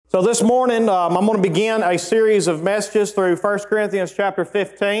So this morning, I'm going to begin a series of messages through 1 Corinthians chapter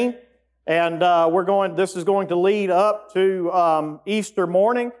 15, and this is going to lead up to Easter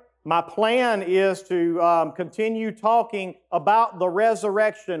morning. My plan is to continue talking about the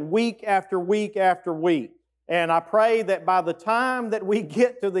resurrection week after week after week. And I pray that by the time that we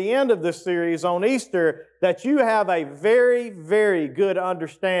get to the end of this series on Easter, that you have a very, very good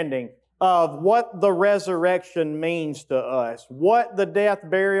understanding of what the resurrection means to us, what the death,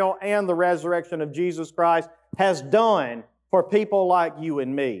 burial, and the resurrection of Jesus Christ has done for people like you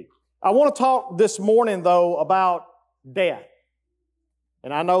and me. I want to talk this morning, though, about death.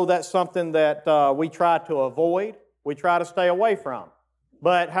 And I know that's something that we try to avoid, we try to stay away from.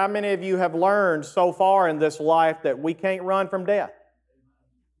 But how many of you have learned so far in this life that we can't run from death?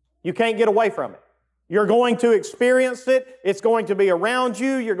 You can't get away from it. You're going to experience it. It's going to be around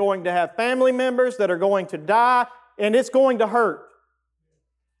you. You're going to have family members that are going to die, and it's going to hurt.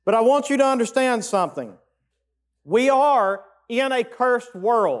 But I want you to understand something. We are in a cursed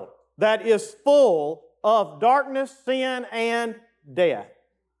world that is full of darkness, sin, and death.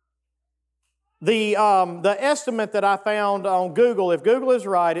 The estimate that I found on Google, if Google is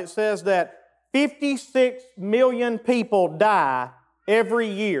right, it says that 56 million people die every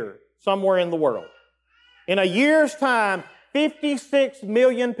year somewhere in the world. In a year's time, 56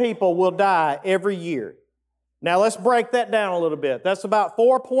 million people will die every year. Now let's break that down a little bit. That's about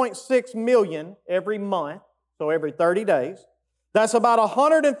 4.6 million every month, so every 30 days. That's about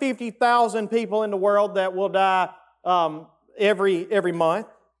 150,000 people in the world that will die every month.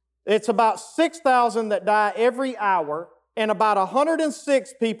 It's about 6,000 that die every hour, and about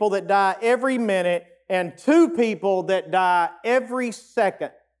 106 people that die every minute, and 2 people that die every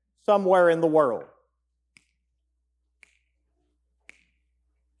second somewhere in the world.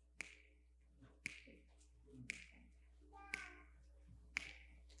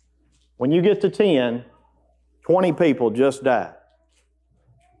 When you get to 10, 20 people just died.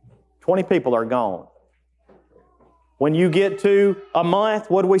 20 people are gone. When you get to a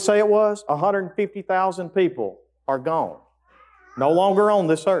month, what did we say it was? 150,000 people are gone. No longer on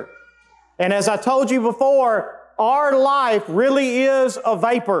this earth. And as I told you before, our life really is a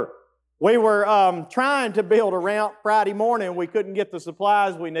vapor. We were trying to build a ramp Friday morning. We couldn't get the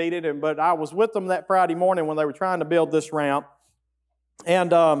supplies we needed, but I was with them that Friday morning when they were trying to build this ramp.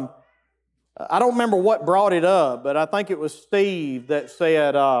 And I don't remember what brought it up, but I think it was Steve that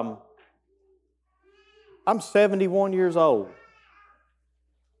said, I'm 71 years old.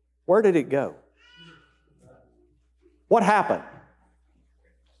 Where did it go? What happened?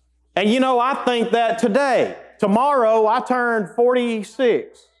 And you know, I think that today, tomorrow I turn 45.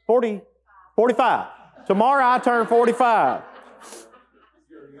 Tomorrow I turn 45.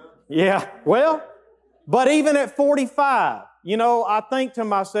 Yeah, well, but even at 45, you know, I think to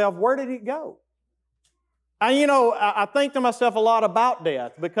myself, where did it go? And you know, I think to myself a lot about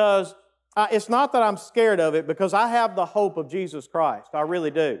death because it's not that I'm scared of it because I have the hope of Jesus Christ. I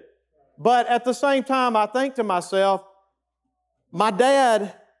really do. But at the same time, I think to myself, my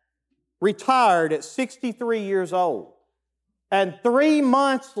dad retired at 63 years old. And 3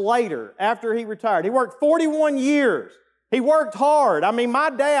 months later, after he retired, he worked 41 years. He worked hard. I mean, my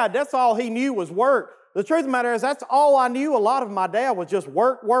dad, that's all he knew was work. The truth of the matter is, that's all I knew. A lot of my dad was just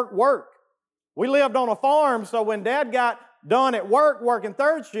work, work, work. We lived on a farm, so when Dad got done at work, working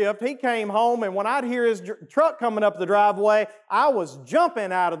third shift, he came home, and when I'd hear his truck coming up the driveway, I was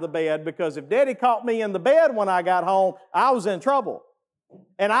jumping out of the bed because if Daddy caught me in the bed when I got home, I was in trouble.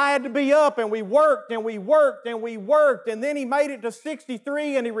 And I had to be up, and we worked, and we worked, and we worked, and then he made it to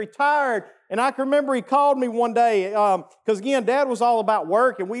 63, and he retired. And I can remember he called me one day, because again, Dad was all about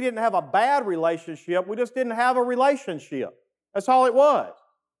work, and we didn't have a bad relationship. We just didn't have a relationship. That's all it was.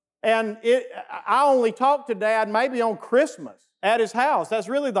 And I only talked to Dad maybe on Christmas at his house. That's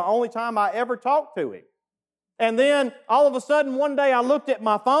really the only time I ever talked to him. And then all of a sudden one day I looked at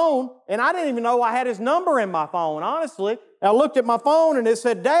my phone, and I didn't even know I had his number in my phone, honestly. I looked at my phone and it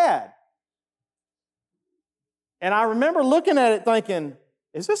said, Dad. And I remember looking at it thinking,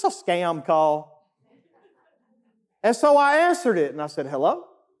 is this a scam call? And so I answered it and I said, hello?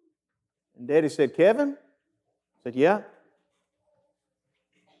 And Daddy said, Kevin? I said, yeah.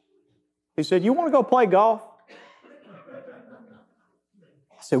 He said, you want to go play golf?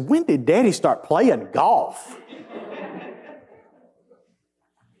 I said, when did Daddy start playing golf?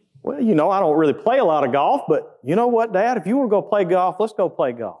 Well, you know, I don't really play a lot of golf, but you know what, Dad? If you want to go play golf, let's go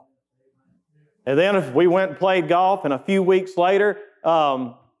play golf. And then if we went and played golf, and a few weeks later,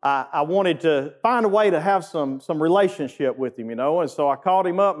 I wanted to find a way to have some relationship with him, you know. And so I called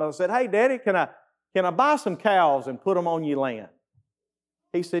him up and I said, hey, Daddy, can I buy some cows and put them on your land?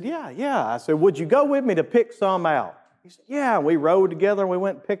 He said, yeah. I said, would you go with me to pick some out? He said, yeah. We rode together and we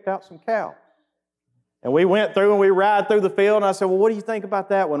went and picked out some cows. And we went through and we ride through the field, and I said, well, what do you think about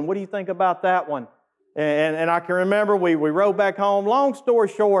that one? What do you think about that one? And I can remember we rode back home. Long story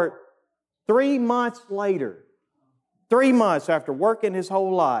short, 3 months later, 3 months after working his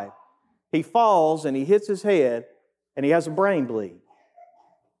whole life, he falls and he hits his head and he has a brain bleed.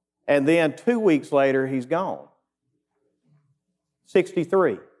 And then 2 weeks later, he's gone.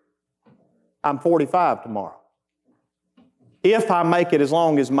 63. I'm 45 tomorrow. If I make it as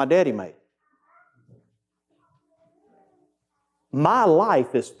long as my daddy made it. My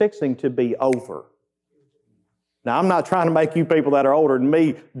life is fixing to be over. Now, I'm not trying to make you people that are older than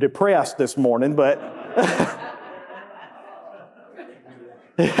me depressed this morning, but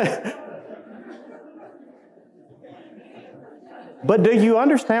but do you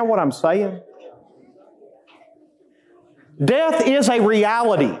understand what I'm saying? Death is a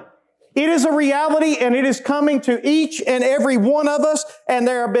reality. It is a reality, and it is coming to each and every one of us. And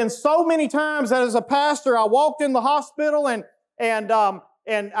there have been so many times that as a pastor, I walked in the hospital and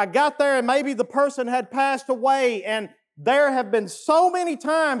I got there and maybe the person had passed away, and there have been so many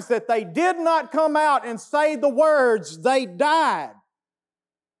times that they did not come out and say the words, they died.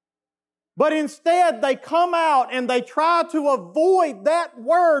 But instead they come out and they try to avoid that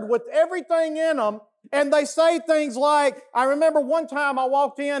word with everything in them, and they say things like, I remember one time I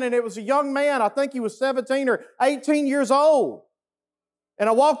walked in and it was a young man, I think he was 17 or 18 years old. And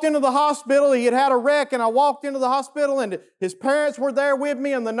I walked into the hospital, he had had a wreck, and I walked into the hospital and his parents were there with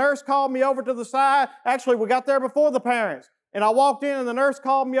me, and the nurse called me over to the side. Actually, we got there before the parents. And I walked in and the nurse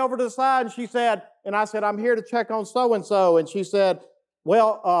called me over to the side and she said, and I said, I'm here to check on so-and-so. And she said,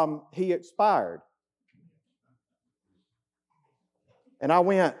 well, he expired. And I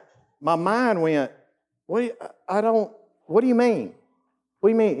went, my mind went, what do you mean? What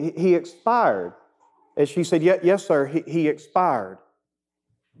do you mean? He expired. And she said, yes, sir, he expired.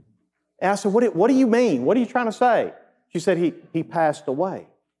 And I said, what do you mean? What are you trying to say? She said, he passed away.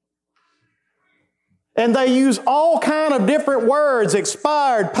 And they use all kind of different words,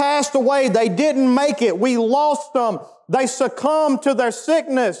 expired, passed away, they didn't make it, we lost them, they succumbed to their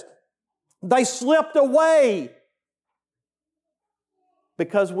sickness, they slipped away.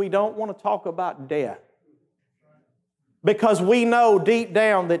 Because we don't want to talk about death. Because we know deep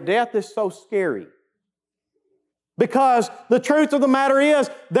down that death is so scary. Because the truth of the matter is,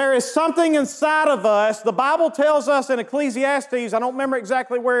 there is something inside of us. The Bible tells us in Ecclesiastes, I don't remember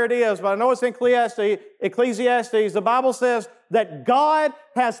exactly where it is, but I know it's in Ecclesiastes. The Bible says that God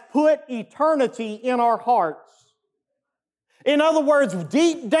has put eternity in our hearts. In other words,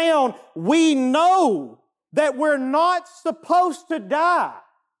 deep down, we know that we're not supposed to die.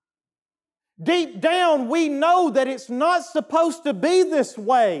 Deep down, we know that it's not supposed to be this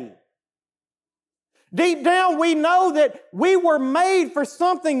way. Deep down, we know that we were made for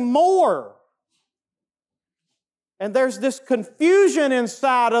something more. And there's this confusion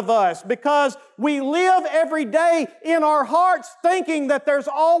inside of us because we live every day in our hearts thinking that there's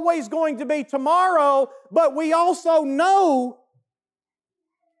always going to be tomorrow, but we also know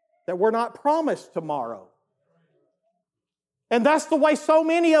that we're not promised tomorrow. And that's the way so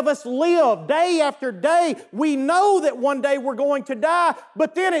many of us live day after day. We know that one day we're going to die,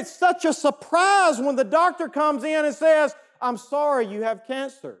 but then it's such a surprise when the doctor comes in and says, I'm sorry, you have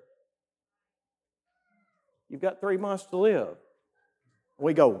cancer. You've got 3 months to live.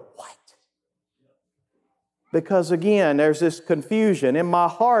 We go, what? Because again, there's this confusion. In my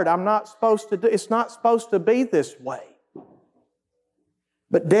heart, it's not supposed to be this way.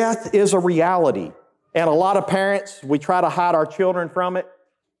 But death is a reality. And a lot of parents, we try to hide our children from it.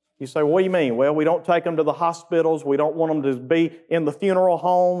 You say, what do you mean? Well, we don't take them to the hospitals. We don't want them to be in the funeral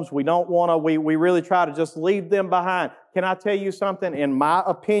homes. We really try to just leave them behind. Can I tell you something? In my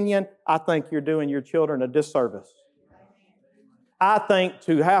opinion, I think you're doing your children a disservice. I think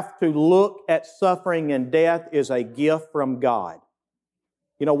to have to look at suffering and death is a gift from God.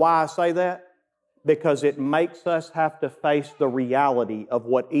 You know why I say that? Because it makes us have to face the reality of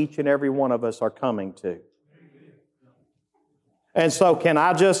what each and every one of us are coming to. And so can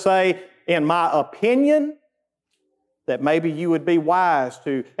I just say, in my opinion, that maybe you would be wise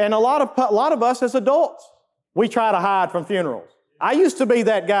to, and a lot of us as adults, we try to hide from funerals. I used to be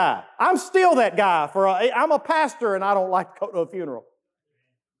that guy. I'm still that guy. I'm a pastor and I don't like to go to a funeral.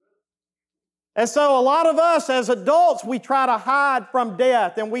 And so a lot of us as adults, we try to hide from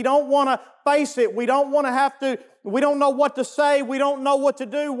death and we don't want to face it. We don't want to have to, we don't know what to say. We don't know what to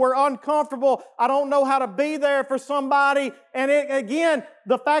do. We're uncomfortable. I don't know how to be there for somebody. And again,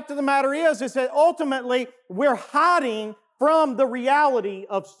 the fact of the matter is that ultimately we're hiding from the reality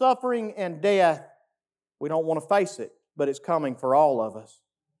of suffering and death. We don't want to face it, but it's coming for all of us.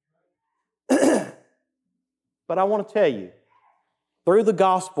 But I want to tell you, through the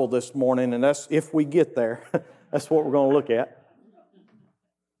gospel this morning, and that's if we get there, that's what we're going to look at.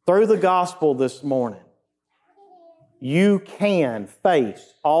 Through the gospel this morning, you can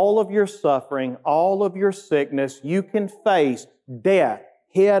face all of your suffering, all of your sickness. You can face death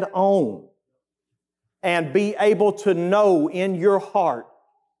head on and be able to know in your heart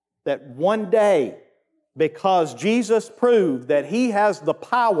that one day, because Jesus proved that He has the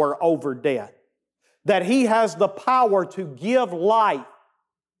power over death, that He has the power to give life,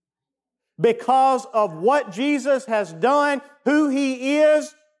 because of what Jesus has done, who He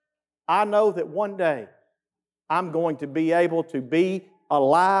is, I know that one day I'm going to be able to be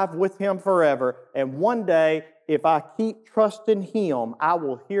alive with Him forever. And one day, if I keep trusting Him, I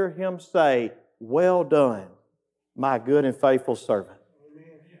will hear Him say, "Well done, my good and faithful servant."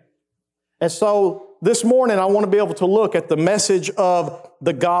 And so this morning I want to be able to look at the message of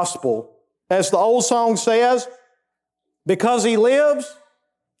the gospel. As the old song says, because He lives,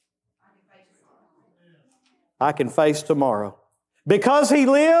 I can face tomorrow. Because He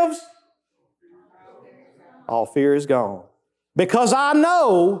lives, all fear is gone. Because I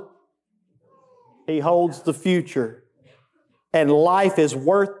know He holds the future. And life is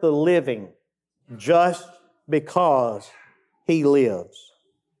worth the living just because He lives.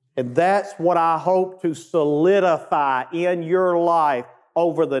 And that's what I hope to solidify in your life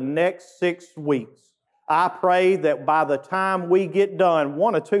over the next 6 weeks. I pray that by the time we get done,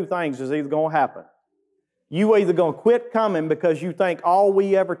 one of two things is either going to happen. You either going to quit coming because you think all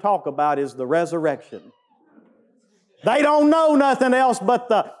we ever talk about is the resurrection. They don't know nothing else but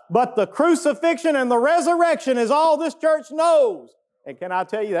the crucifixion and the resurrection is all this church knows. And can I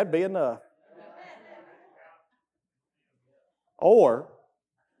tell you, that'd be enough. Or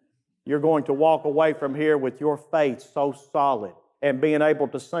you're going to walk away from here with your faith so solid and being able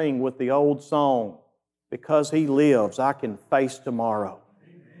to sing with the old song, because He lives, I can face tomorrow.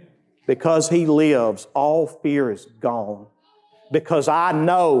 Because He lives, all fear is gone. Because I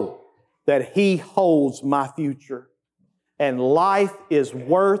know that He holds my future. And life is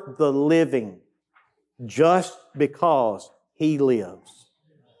worth the living just because He lives.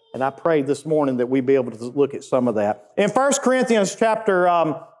 And I pray this morning that we be able to look at some of that. In 1 Corinthians chapter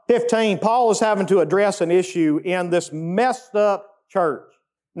 15, Paul is having to address an issue in this messed up church.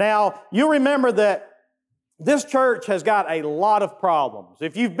 Now, you remember that this church has got a lot of problems.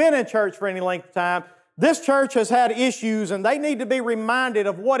 If you've been in church for any length of time, this church has had issues and they need to be reminded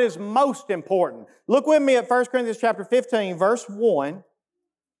of what is most important. Look with me at 1 Corinthians chapter 15, verse 1.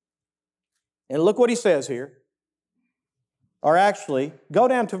 And look what he says here. Or actually, go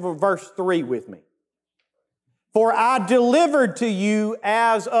down to verse 3 with me. For I delivered to you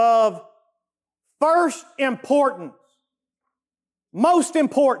as of first importance. Most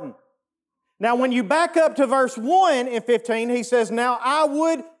important. Now, when you back up to verse 1 in 15, he says, now I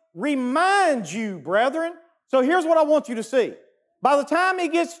would remind you, brethren. So here's what I want you to see. By the time he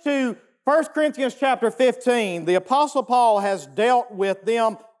gets to 1 Corinthians chapter 15, the Apostle Paul has dealt with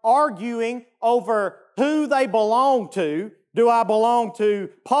them arguing over who they belong to. Do I belong to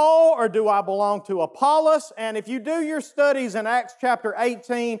Paul or do I belong to Apollos? And if you do your studies in Acts chapter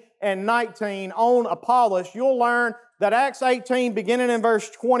 18 and 19 on Apollos, you'll learn that Acts 18, beginning in verse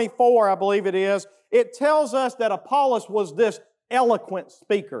 24, I believe it is, it tells us that Apollos was this eloquent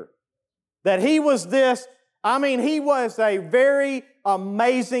speaker. That he was he was a very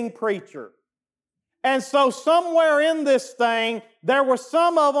amazing preacher. And so somewhere in this thing, there were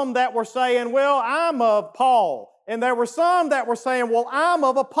some of them that were saying, well, I'm of Paul. And there were some that were saying, well, I'm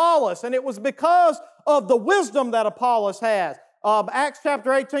of Apollos. And it was because of the wisdom that Apollos has. Acts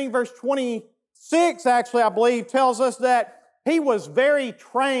chapter 18, verse 26, actually, I believe, tells us that he was very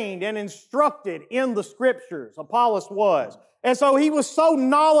trained and instructed in the Scriptures. Apollos was. And so he was so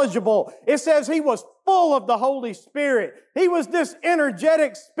knowledgeable. It says he was full of the Holy Spirit. He was this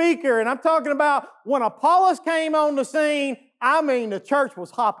energetic speaker. And I'm talking about when Apollos came on the scene, the church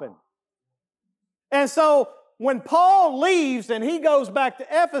was hopping. And so when Paul leaves and he goes back to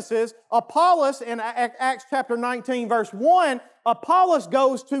Ephesus, Apollos, in Acts chapter 19, verse 1, Apollos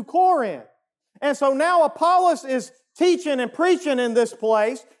goes to Corinth. And so now Apollos is teaching and preaching in this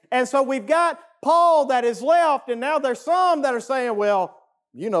place. And so we've got Paul that is left, and now there's some that are saying, well,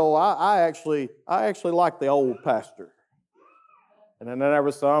 I actually like the old pastor. And then there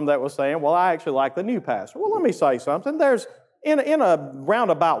was some that was saying, well, I actually like the new pastor. Well, let me say something. There's, in a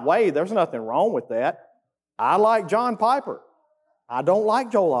roundabout way, there's nothing wrong with that. I like John Piper. I don't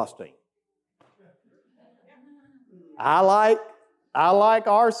like Joel Osteen. I like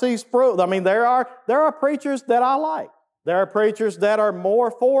R.C. Sproul. I mean, there are preachers that I like. There are preachers that are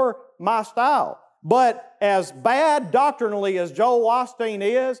more for my style. But as bad doctrinally as Joel Osteen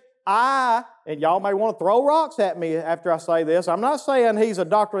is, and y'all may want to throw rocks at me after I say this, I'm not saying he's a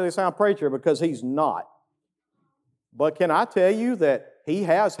doctrinally sound preacher, because he's not. But can I tell you that he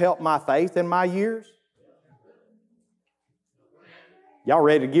has helped my faith in my years? Y'all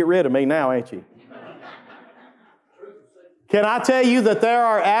ready to get rid of me now, ain't you? Can I tell you that there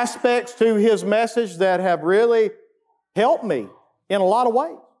are aspects to his message that have really helped me in a lot of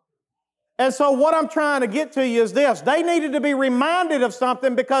ways? And so what I'm trying to get to you is this. They needed to be reminded of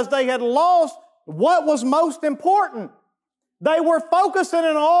something because they had lost what was most important. They were focusing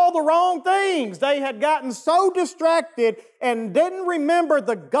on all the wrong things. They had gotten so distracted and didn't remember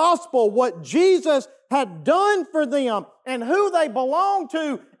the gospel, what Jesus had done for them and who they belonged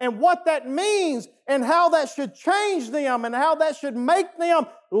to and what that means and how that should change them and how that should make them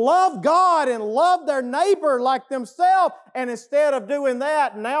love God and love their neighbor like themselves. And instead of doing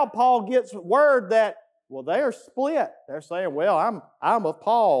that, now Paul gets word that, well, they're split. They're saying, well, I'm of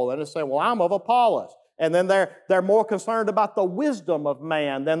Paul. And they're saying, well, I'm of Apollos. And then they're more concerned about the wisdom of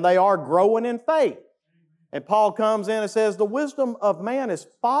man than they are growing in faith. And Paul comes in and says, the wisdom of man is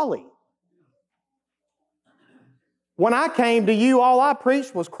folly. When I came to you, all I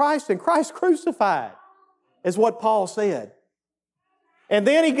preached was Christ and Christ crucified, is what Paul said. And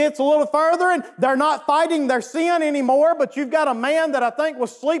then he gets a little further, and they're not fighting their sin anymore, but you've got a man that I think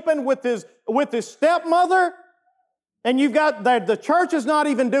was sleeping with his stepmother, and you've got the church is not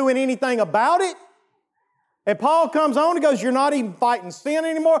even doing anything about it. And Paul comes on and goes, you're not even fighting sin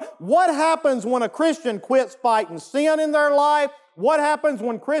anymore. What happens when a Christian quits fighting sin in their life? What happens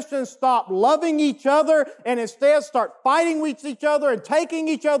when Christians stop loving each other and instead start fighting with each other and taking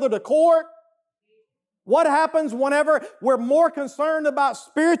each other to court? What happens whenever we're more concerned about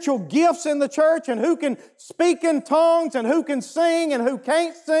spiritual gifts in the church and who can speak in tongues and who can sing and who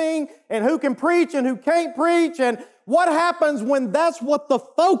can't sing and who can preach and who can't preach? And what happens when that's what the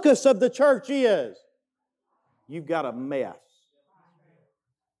focus of the church is? You've got a mess.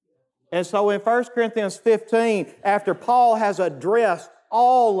 And so in 1 Corinthians 15, after Paul has addressed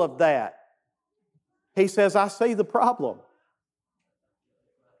all of that, he says, I see the problem.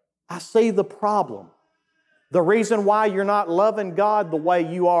 I see the problem. The reason why you're not loving God the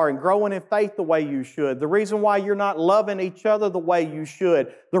way you are and growing in faith the way you should. The reason why you're not loving each other the way you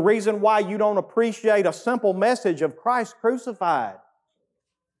should. The reason why you don't appreciate a simple message of Christ crucified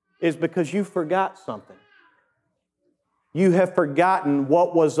is because you forgot something. You have forgotten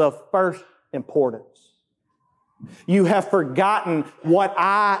what was of first importance. You have forgotten what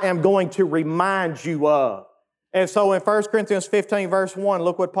I am going to remind you of. And so in 1 Corinthians 15, verse 1,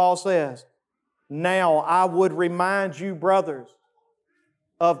 look what Paul says. Now I would remind you, brothers,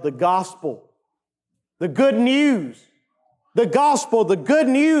 of the gospel, the good news, the gospel, the good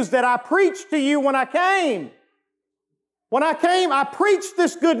news that I preached to you when I came. When I came, I preached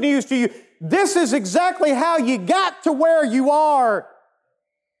this good news to you. This is exactly how you got to where you are,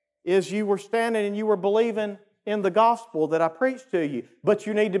 is you were standing and you were believing in the gospel that I preached to you. But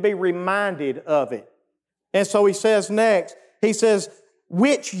you need to be reminded of it. And so he says next, he says,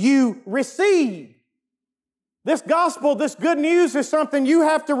 which you received. This gospel, this good news is something you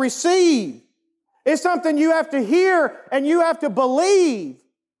have to receive. It's something you have to hear and you have to believe.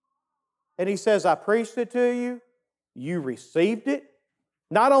 And he says, I preached it to you. You received it.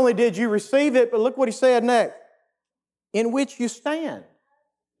 Not only did you receive it, but look what he said next. In which you stand.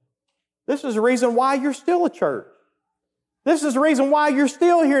 This is the reason why you're still a church. This is the reason why you're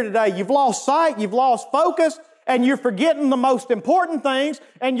still here today. You've lost sight, you've lost focus, and you're forgetting the most important things,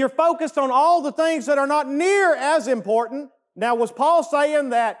 and you're focused on all the things that are not near as important. Now, was Paul saying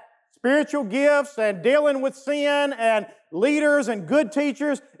that spiritual gifts and dealing with sin and leaders and good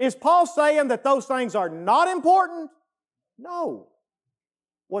teachers, is Paul saying that those things are not important? No.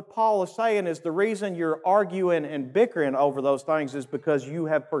 What Paul is saying is the reason you're arguing and bickering over those things is because you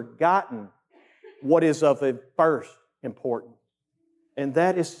have forgotten what is of first importance. And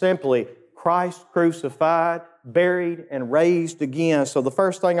that is simply Christ crucified, buried, and raised again. So the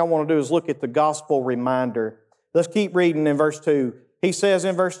first thing I want to do is look at the gospel reminder. Let's keep reading in verse 2. He says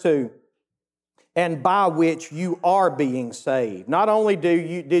in verse 2, and by which you are being saved. Not only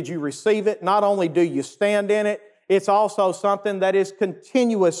did you receive it, not only do you stand in it, it's also something that is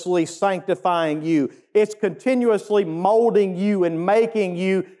continuously sanctifying you. It's continuously molding you and making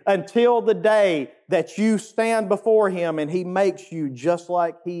you until the day that you stand before Him and He makes you just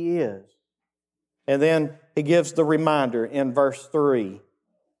like He is. And then he gives the reminder in verse 3.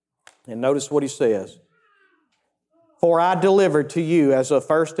 And notice what he says. For I delivered to you as of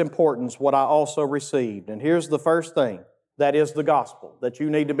first importance what I also received. And here's the first thing. That is the gospel that you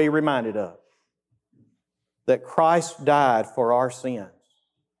need to be reminded of. That Christ died for our sins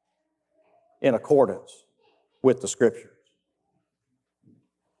in accordance with the Scriptures.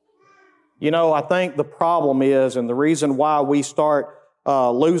 You know, I think the problem is, and the reason why we start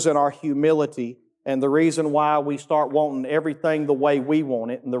losing our humility, and the reason why we start wanting everything the way we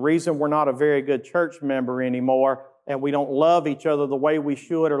want it, and the reason we're not a very good church member anymore, and we don't love each other the way we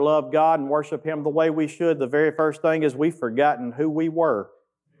should, or love God and worship Him the way we should, the very first thing is we've forgotten who we were.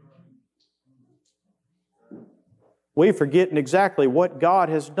 We've forgotten exactly what God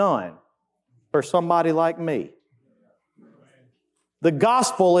has done for somebody like me. The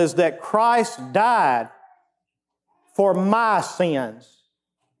gospel is that Christ died for my sins.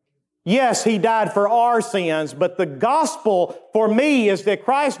 Yes, He died for our sins, but the gospel for me is that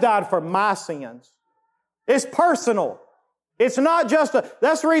Christ died for my sins. It's personal. It's not just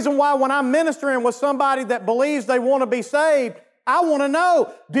that's the reason why when I'm ministering with somebody that believes they want to be saved, I want to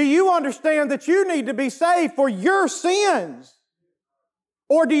know, do you understand that you need to be saved for your sins?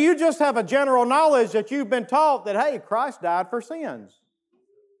 Or do you just have a general knowledge that you've been taught that, hey, Christ died for sins?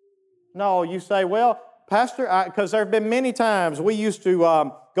 No, you say, well, Pastor, because there have been many times we used to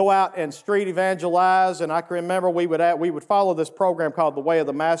go out and street evangelize, and I can remember we would follow this program called The Way of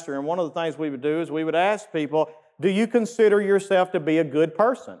the Master, and one of the things we would do is we would ask people, do you consider yourself to be a good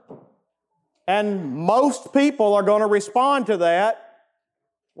person? And most people are going to respond to that,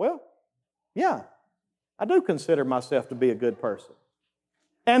 well, yeah, I do consider myself to be a good person.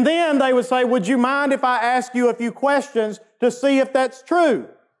 And then they would say, would you mind if I ask you a few questions to see if that's true?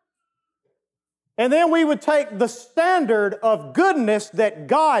 And then we would take the standard of goodness that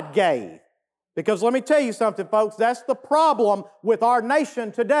God gave. Because let me tell you something, folks, that's the problem with our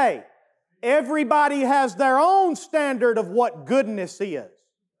nation today. Everybody has their own standard of what goodness is.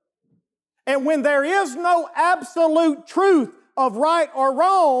 And when there is no absolute truth of right or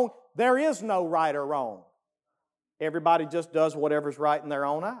wrong, there is no right or wrong. Everybody just does whatever's right in their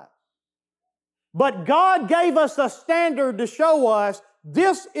own eyes. But God gave us a standard to show us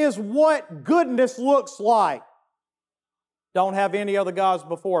this is what goodness looks like. Don't have any other gods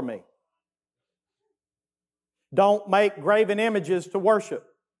before me. Don't make graven images to worship.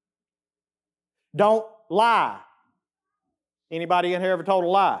 Don't lie. Anybody in here ever told a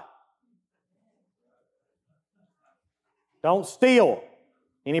lie? Don't steal.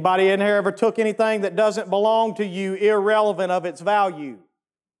 Anybody in here ever took anything that doesn't belong to you, irrelevant of its value?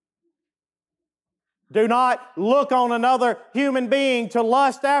 Do not look on another human being to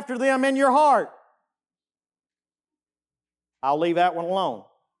lust after them in your heart. I'll leave that one alone.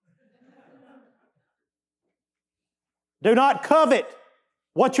 Do not covet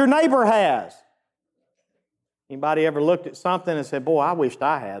what your neighbor has. Anybody ever looked at something and said, boy, I wished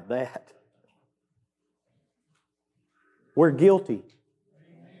I had that? We're guilty.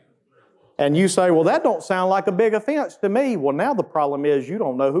 And you say, well, that don't sound like a big offense to me. Well, now the problem is you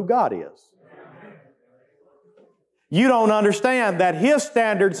don't know who God is. You don't understand that His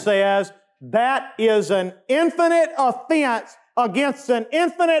standard says that is an infinite offense against an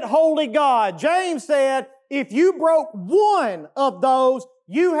infinite holy God. James said, if you broke one of those,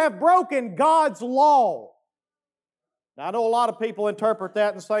 you have broken God's law. Now, I know a lot of people interpret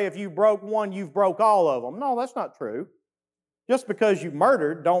that and say if you broke one, you've broke all of them. No, that's not true. Just because you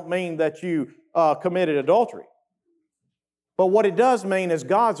murdered don't mean that you committed adultery. But what it does mean is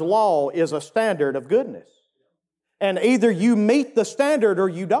God's law is a standard of goodness. And either you meet the standard or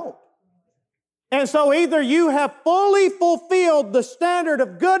you don't. And so either you have fully fulfilled the standard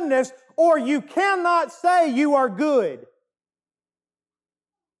of goodness or you cannot say you are good.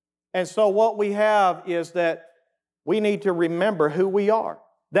 And so what we have is that we need to remember who we are.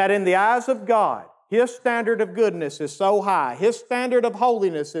 That in the eyes of God, His standard of goodness is so high, His standard of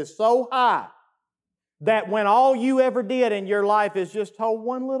holiness is so high, that when all you ever did in your life is just told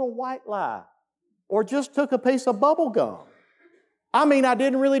one little white lie, or just took a piece of bubble gum. I mean, I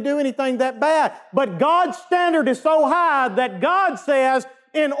didn't really do anything that bad. But God's standard is so high that God says,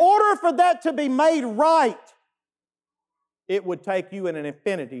 in order for that to be made right, it would take you an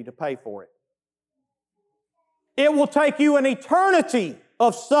infinity to pay for it. It will take you an eternity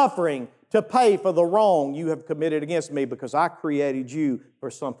of suffering to pay for the wrong you have committed against me because I created you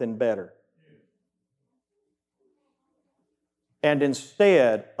for something better. And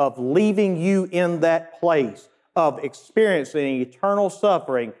instead of leaving you in that place of experiencing eternal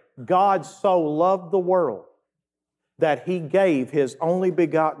suffering, God so loved the world that He gave His only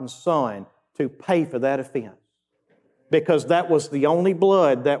begotten Son to pay for that offense. Because that was the only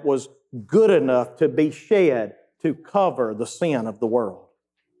blood that was good enough to be shed to cover the sin of the world.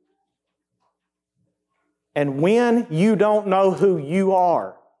 And when you don't know who you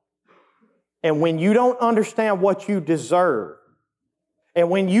are, and when you don't understand what you deserve, and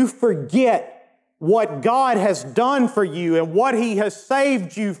when you forget what God has done for you and what He has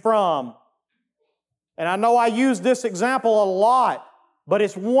saved you from, and I know I use this example a lot, but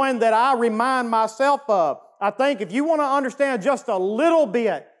it's one that I remind myself of. I think if you want to understand just a little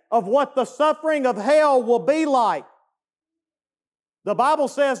bit of what the suffering of hell will be like, the Bible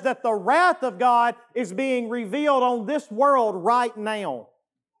says that the wrath of God is being revealed on this world right now.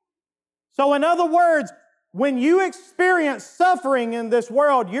 So in other words, when you experience suffering in this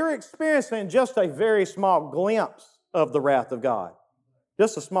world, you're experiencing just a very small glimpse of the wrath of God.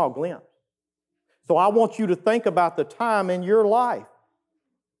 Just a small glimpse. So I want you to think about the time in your life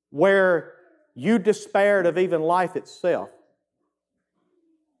where you despaired of even life itself.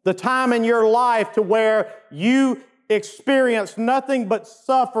 The time in your life to where you experienced nothing but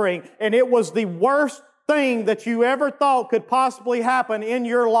suffering, and it was the worst thing that you ever thought could possibly happen in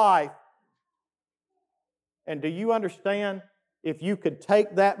your life. And do you understand? If you could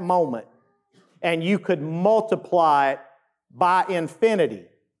take that moment and you could multiply it by infinity,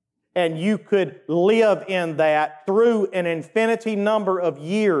 and you could live in that through an infinity number of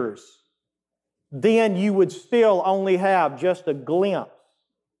years, then you would still only have just a glimpse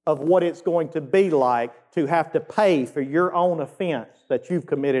of what it's going to be like to have to pay for your own offense that you've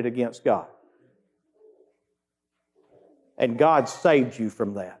committed against God. And God saved you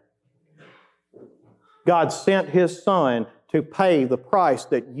from that. God sent His Son to pay the price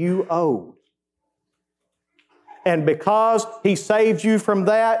that you owed. And because He saved you from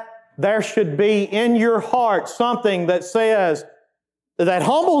that, there should be in your heart something that says, that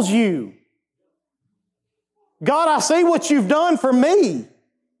humbles you. God, I see what you've done for me.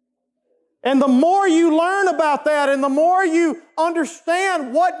 And the more you learn about that, and the more you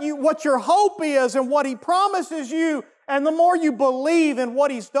understand what your hope is and what He promises you, and the more you believe in what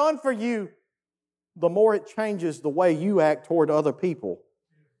He's done for you, the more it changes the way you act toward other people.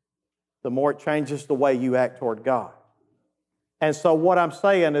 The more it changes the way you act toward God. And so what I'm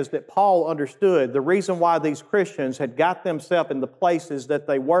saying is that Paul understood the reason why these Christians had got themselves in the places that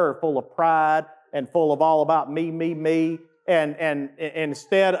they were, full of pride and full of all about me, and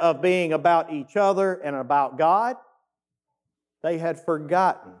instead of being about each other and about God, they had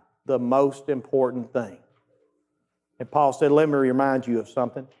forgotten the most important thing. And Paul said, let me remind you of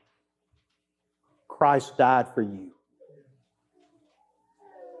something. Christ died for you.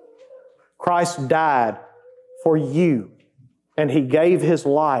 Christ died for you, and He gave His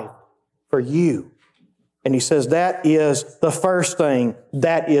life for you. And He says that is the first thing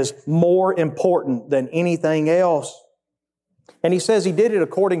that is more important than anything else. And He says He did it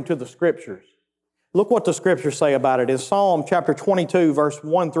according to the Scriptures. Look what the Scriptures say about it. In Psalm chapter 22, verse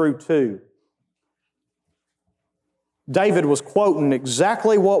 1 through 2. David was quoting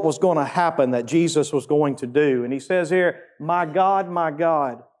exactly what was going to happen that Jesus was going to do. And he says here, my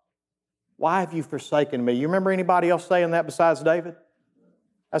God, why have you forsaken me? You remember anybody else saying that besides David?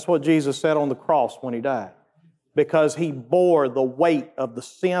 That's what Jesus said on the cross when He died. Because He bore the weight of the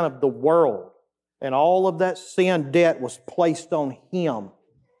sin of the world. And all of that sin debt was placed on Him.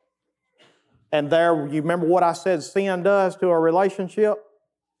 And there, you remember what I said sin does to a relationship?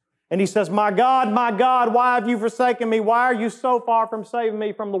 And He says, my God, why have you forsaken me? Why are you so far from saving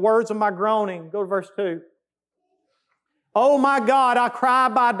me from the words of my groaning? Go to verse 2. Oh my God, I cry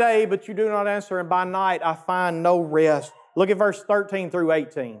by day, but you do not answer, and by night I find no rest. Look at verse 13 through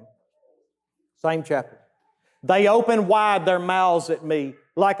 18. Same chapter. They open wide their mouths at me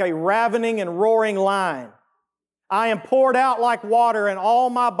like a ravening and roaring lion. I am poured out like water, and all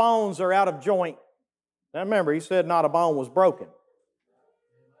my bones are out of joint. Now remember, He said not a bone was broken.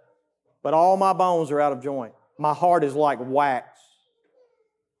 But all my bones are out of joint. My heart is like wax.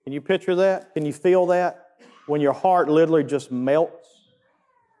 Can you picture that? Can you feel that? When your heart literally just melts.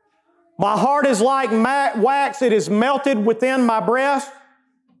 My heart is like wax. It is melted within my breast.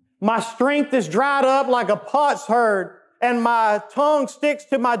 My strength is dried up like a potsherd, and my tongue sticks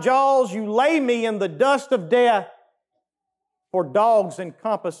to my jaws. You lay me in the dust of death. For dogs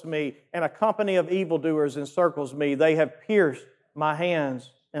encompass me, and a company of evildoers encircles me. They have pierced my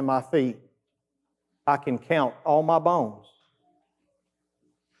hands and my feet. I can count all my bones.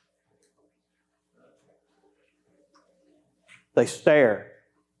 They stare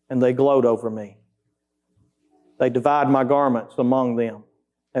and they gloat over me. They divide my garments among them,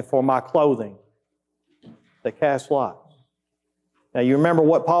 and for my clothing they cast lots. Now you remember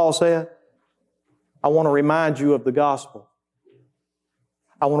what Paul said? I want to remind you of the gospel.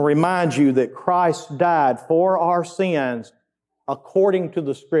 I want to remind you that Christ died for our sins according to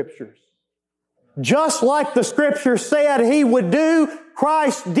the Scriptures. Just like the Scripture said He would do,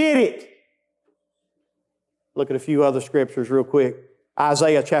 Christ did it. Look at a few other Scriptures real quick.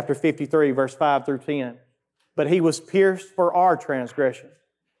 Isaiah chapter 53, verse 5 through 10. But He was pierced for our transgressions.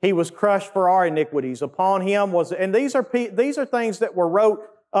 He was crushed for our iniquities. Upon Him was... And these are things that were wrote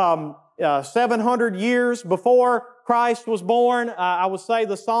 700 years before Christ was born. I would say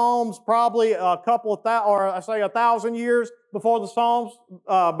the Psalms probably a couple of 1,000 years before the Psalms,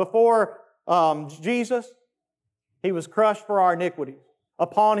 before Jesus. He was crushed for our iniquities.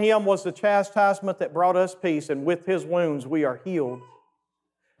 Upon Him was the chastisement that brought us peace, and with His wounds we are healed.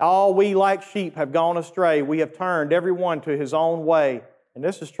 All we like sheep have gone astray. We have turned every one to his own way. And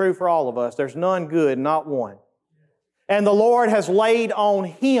this is true for all of us. There's none good, not one. And the Lord has laid on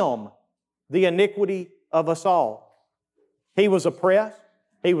Him the iniquity of us all. He was oppressed,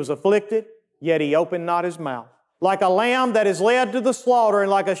 He was afflicted, yet He opened not His mouth. Like a lamb that is led to the slaughter, and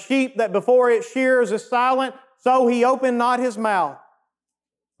like a sheep that before its shears is silent, so He opened not His mouth.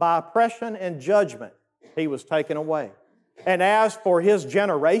 By oppression and judgment He was taken away. And as for His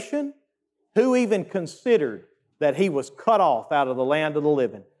generation, who even considered that He was cut off out of the land of the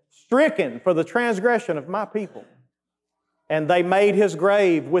living, stricken for the transgression of my people? And they made His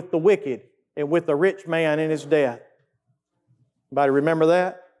grave with the wicked and with the rich man in his death. Anybody remember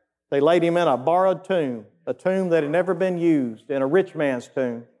that? They laid Him in a borrowed tomb, a tomb that had never been used, in a rich man's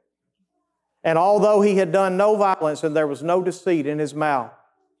tomb. And although He had done no violence and there was no deceit in His mouth,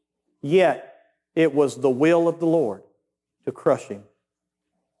 yet it was the will of the Lord to crush Him.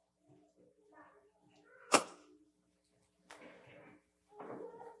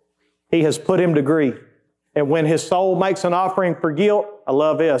 He has put Him to grief. And when His soul makes an offering for guilt, I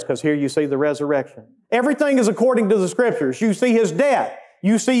love this because here you see the resurrection. Everything is according to the Scriptures. You see His death.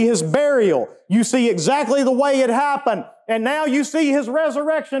 You see His burial. You see exactly the way it happened. And now you see His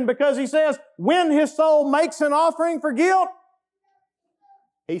resurrection, because He says, when His soul makes an offering for guilt,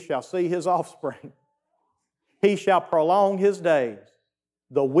 He shall see His offspring. He shall prolong His days.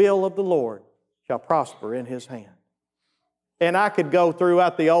 The will of the Lord shall prosper in His hand. And I could go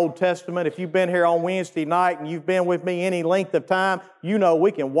throughout the Old Testament. If you've been here on Wednesday night and you've been with me any length of time, you know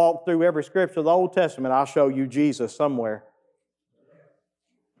we can walk through every scripture of the Old Testament. I'll show you Jesus somewhere.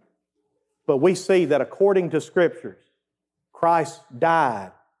 But we see that according to Scriptures, Christ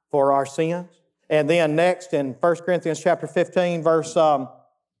died for our sins. And then next in 1 Corinthians chapter 15, verse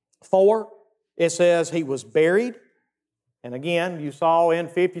 4, it says He was buried. And again, you saw in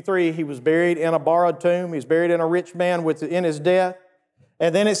 53, He was buried in a borrowed tomb. He was buried in a rich man in his death.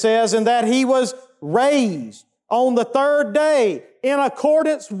 And then it says, and that He was raised on the third day in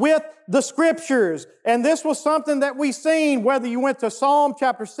accordance with the Scriptures. And this was something that we seen, whether you went to Psalm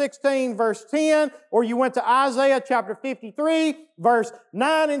chapter 16, verse 10, or you went to Isaiah chapter 53, verse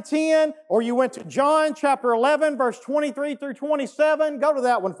 9 and 10, or you went to John chapter 11, verse 23 through 27. Go to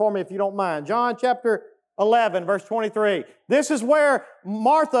that one for me if you don't mind. John chapter 11, verse 23. This is where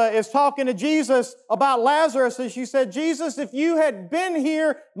Martha is talking to Jesus about Lazarus, and she said, Jesus, if you had been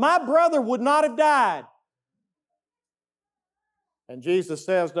here, my brother would not have died. And Jesus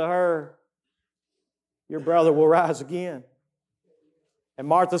says to her, your brother will rise again. And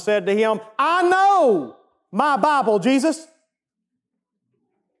Martha said to Him, I know my Bible, Jesus.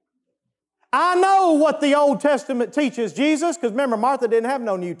 I know what the Old Testament teaches, Jesus, because remember, Martha didn't have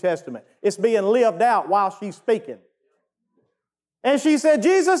no New Testament. It's being lived out while she's speaking. And she said,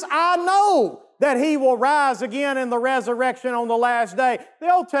 Jesus, I know that He will rise again in the resurrection on the last day.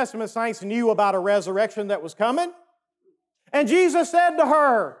 The Old Testament saints knew about a resurrection that was coming. And Jesus said to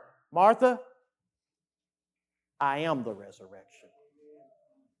her, Martha, I am the resurrection.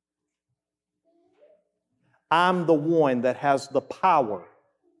 I'm the one that has the power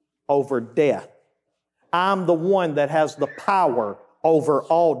over death. I'm the one that has the power over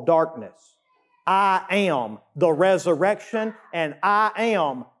all darkness. I am the resurrection and I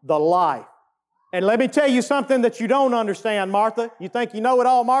am the life. And let me tell you something that you don't understand, Martha. You think you know it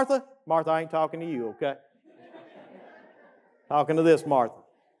all, Martha? Martha, I ain't talking to you, okay? Talking to this Martha.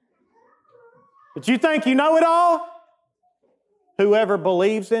 But you think you know it all? Whoever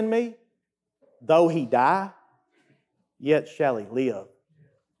believes in me, though he die, yet shall he live.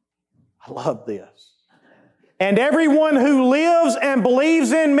 I love this. And everyone who lives and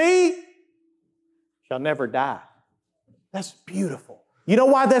believes in me shall never die. That's beautiful. You know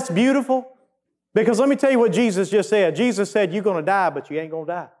why that's beautiful? Because let me tell you what Jesus just said. Jesus said, you're going to die, but you ain't going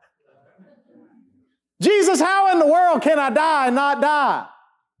to die. Jesus, how in the world can I die and not die?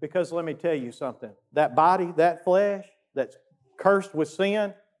 Because let me tell you something. That body, that flesh, that's cursed with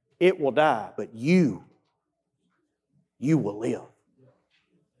sin, it will die. But you will live.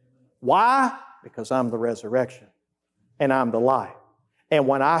 Why? Because I'm the resurrection and I'm the life. And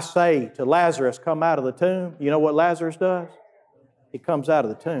when I say to Lazarus, come out of the tomb, you know what Lazarus does? He comes out of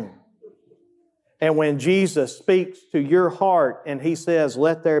the tomb. And when Jesus speaks to your heart and He says,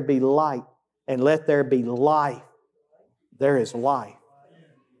 let there be light and let there be life, there is life.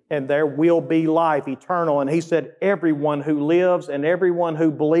 And there will be life eternal. And He said, everyone who lives and everyone who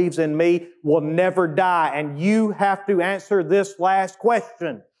believes in Me will never die. And you have to answer this last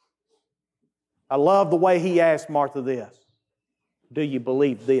question. I love the way He asked Martha this. Do you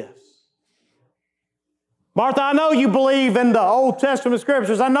believe this? Martha, I know you believe in the Old Testament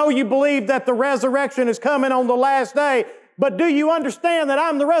Scriptures. I know you believe that the resurrection is coming on the last day. But do you understand that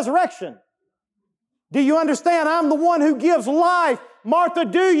I'm the resurrection? Do you understand I'm the one who gives life? Martha,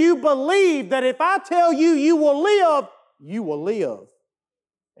 do you believe that if I tell you you will live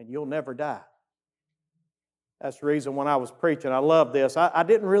and you'll never die? That's the reason when I was preaching, I love this. I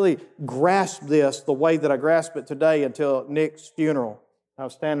didn't really grasp this the way that I grasp it today until Nick's funeral. I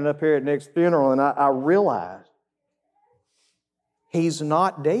was standing up here at Nick's funeral and I realized he's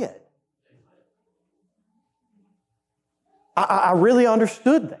not dead. I really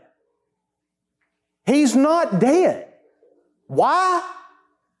understood that. He's not dead. Why?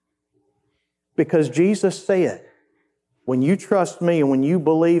 Because Jesus said, when you trust Me and when you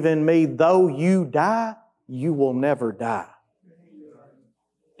believe in Me, though you die, you will never die.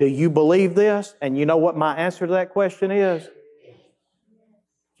 Do you believe this? And you know what my answer to that question is?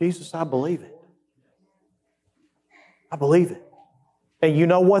 Jesus, I believe it. I believe it. And you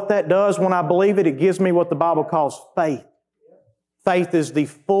know what that does when I believe it? It gives me what the Bible calls faith. Faith is the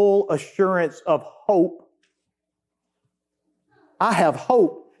full assurance of hope. I have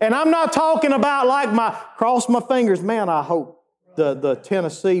hope. And I'm not talking about like cross my fingers, man, I hope the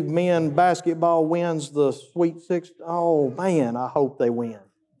Tennessee men basketball wins the Sweet 16. Oh, man, I hope they win.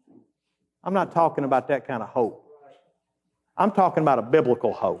 I'm not talking about that kind of hope. I'm talking about a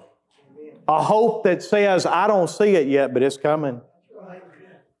biblical hope. A hope that says, I don't see it yet, but it's coming.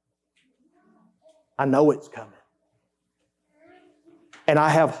 I know it's coming. And I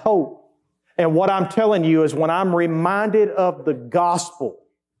have hope. And what I'm telling you is when I'm reminded of the gospel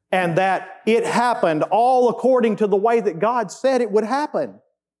and that it happened all according to the way that God said it would happen.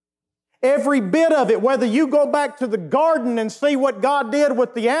 Every bit of it, whether you go back to the garden and see what God did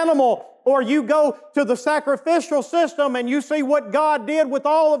with the animal, or you go to the sacrificial system and you see what God did with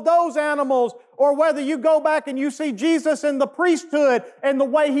all of those animals, or whether you go back and you see Jesus in the priesthood and the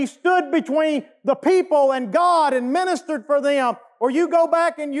way He stood between the people and God and ministered for them, or you go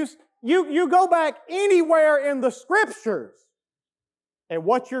back and you go back anywhere in the Scriptures, and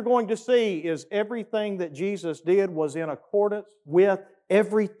what you're going to see is everything that Jesus did was in accordance with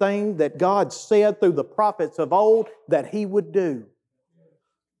everything that God said through the prophets of old that He would do.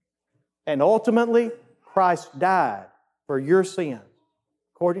 And ultimately, Christ died for your sins,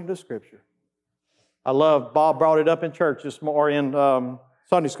 according to Scripture. I love, Bob brought it up in church this morning, in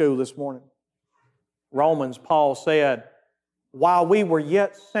Sunday school this morning. Romans, Paul said, while we were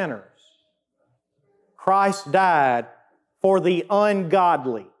yet sinners, Christ died for the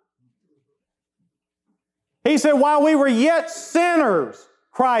ungodly. He said, while we were yet sinners,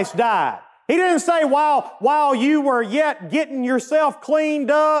 Christ died. He didn't say while you were yet getting yourself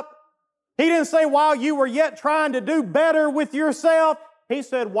cleaned up. He didn't say while you were yet trying to do better with yourself. He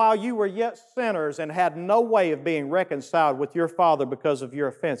said while you were yet sinners and had no way of being reconciled with your Father because of your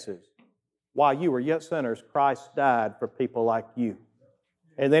offenses. While you were yet sinners, Christ died for people like you.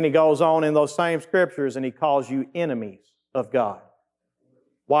 And then he goes on in those same Scriptures and he calls you enemies of God.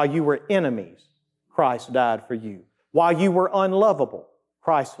 While you were enemies, Christ died for you. While you were unlovable,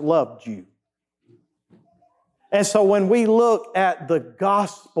 Christ loved you. And so when we look at the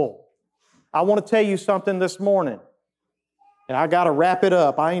gospel, I want to tell you something this morning. And I got to wrap it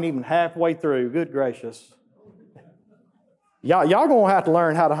up. I ain't even halfway through. Good gracious. Y'all going to have to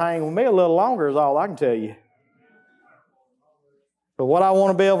learn how to hang with me a little longer is all I can tell you. But what I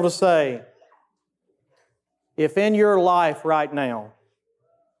want to be able to say, if in your life right now,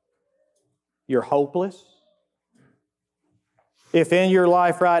 you're hopeless, if in your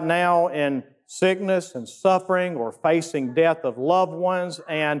life right now in sickness and suffering or facing death of loved ones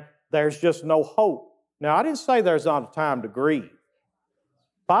and there's just no hope. Now, I didn't say there's not a time to grieve.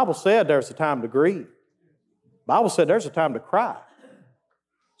 The Bible said there's a time to grieve. The Bible said there's a time to cry.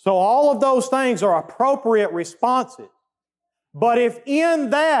 So all of those things are appropriate responses. But if in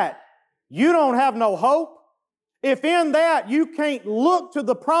that you don't have no hope, if in that you can't look to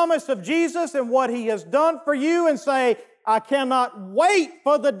the promise of Jesus and what He has done for you and say, I cannot wait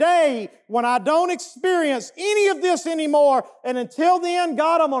for the day when I don't experience any of this anymore. And until then,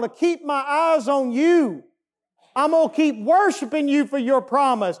 God, I'm going to keep my eyes on You. I'm going to keep worshiping You for Your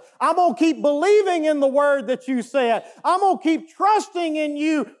promise. I'm going to keep believing in the Word that You said. I'm going to keep trusting in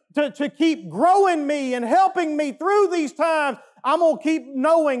You to keep growing me and helping me through these times. I'm going to keep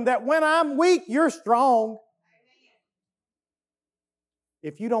knowing that when I'm weak, You're strong.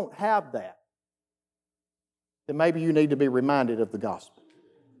 If you don't have that, then maybe you need to be reminded of the gospel.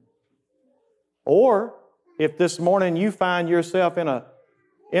 Or if this morning you find yourself in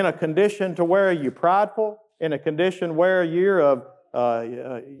a condition to where you're prideful, in a condition where you're of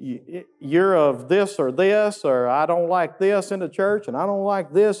this, or I don't like this in the church, and I don't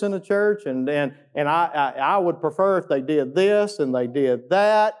like this in the church, and I would prefer if they did this and they did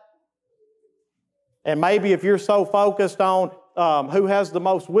that. And maybe if you're so focused on who has the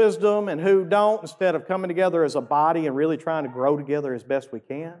most wisdom and who don't, instead of coming together as a body and really trying to grow together as best we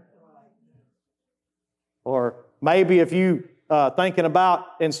can. Or maybe if you thinking about,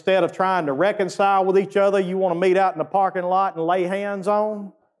 instead of trying to reconcile with each other, you want to meet out in the parking lot and lay hands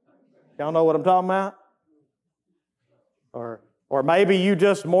on. Y'all know what I'm talking about? Or maybe you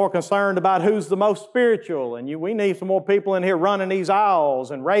just more concerned about who's the most spiritual, and we need some more people in here running these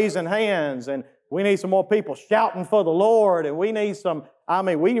aisles and raising hands, and we need some more people shouting for the Lord, and we need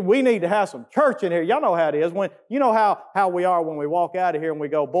we need to have some church in here. Y'all know how it is. You know how we are when we walk out of here and we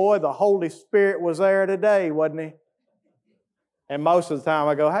go, boy, the Holy Spirit was there today, wasn't He? And most of the time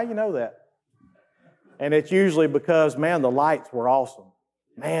I go, how you know that? And it's usually because, man, the lights were awesome.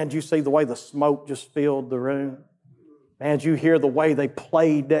 Man, did you see the way the smoke just filled the room? Man, did you hear the way they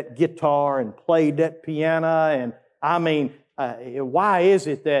played that guitar and played that piano? And why is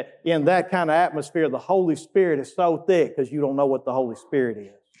it that in that kind of atmosphere the Holy Spirit is so thick? Because you don't know what the Holy Spirit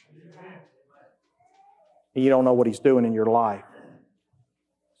is. And you don't know what He's doing in your life.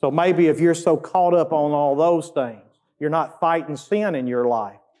 So maybe if you're so caught up on all those things, you're not fighting sin in your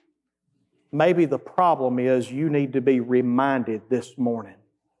life. Maybe the problem is you need to be reminded this morning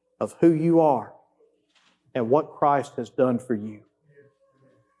of who you are and what Christ has done for you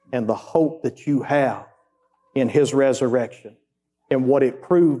and the hope that you have in His resurrection and what it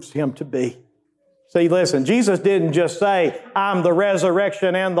proves Him to be. See, listen, Jesus didn't just say, I'm the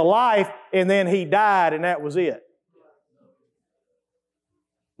resurrection and the life, and then He died and that was it.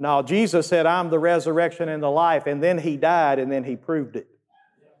 No, Jesus said, I'm the resurrection and the life, and then He died and then He proved it.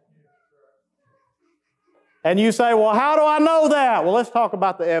 And you say, well, how do I know that? Well, let's talk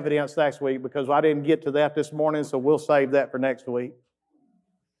about the evidence next week, because I didn't get to that this morning, so we'll save that for next week.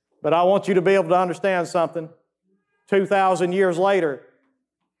 But I want you to be able to understand something. 2,000 years later,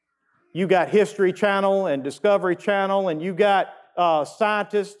 you got History Channel and Discovery Channel, and you got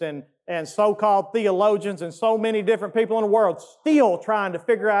scientists and so-called theologians and so many different people in the world still trying to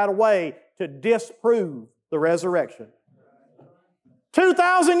figure out a way to disprove the resurrection.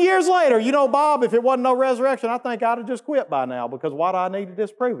 2,000 years later, you know, Bob, if it wasn't no resurrection, I think I'd have just quit by now, because why do I need to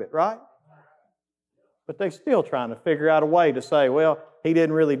disprove it, right? But they're still trying to figure out a way to say, well, He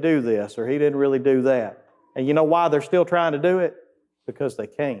didn't really do this or He didn't really do that. And you know why they're still trying to do it? Because they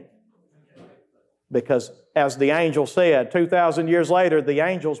can't. Because as the angel said, 2,000 years later, the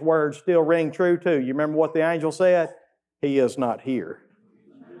angel's words still ring true too. You remember what the angel said? He is not here.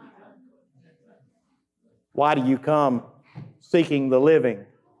 Why do you come seeking the living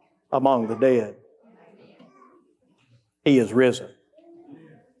among the dead? He is risen.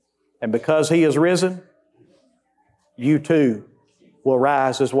 And because He is risen, you too will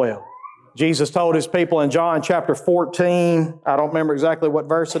rise as well. Jesus told His people in John chapter 14, I don't remember exactly what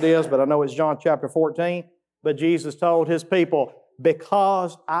verse it is, but I know it's John chapter 14, but Jesus told His people,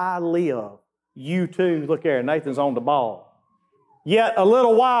 because I live, you too, look here, Nathan's on the ball, yet a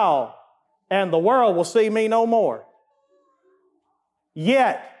little while, and the world will see me no more.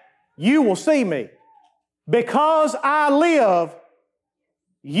 Yet you will see me. Because I live,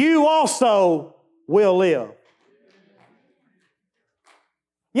 you also will live.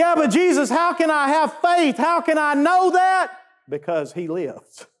 Yeah, but Jesus, how can I have faith? How can I know that? Because He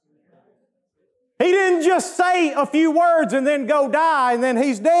lives. He didn't just say a few words and then go die and then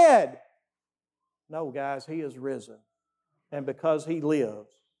He's dead. No, guys, He is risen. And because He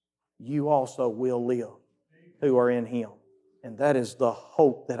lives, you also will live who are in Him. And that is the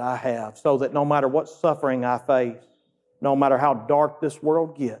hope that I have, so that no matter what suffering I face, no matter how dark this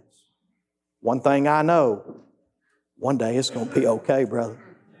world gets, one thing I know, one day it's going to be okay, brother.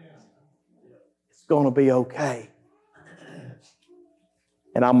 It's going to be okay.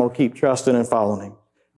 And I'm going to keep trusting and following Him.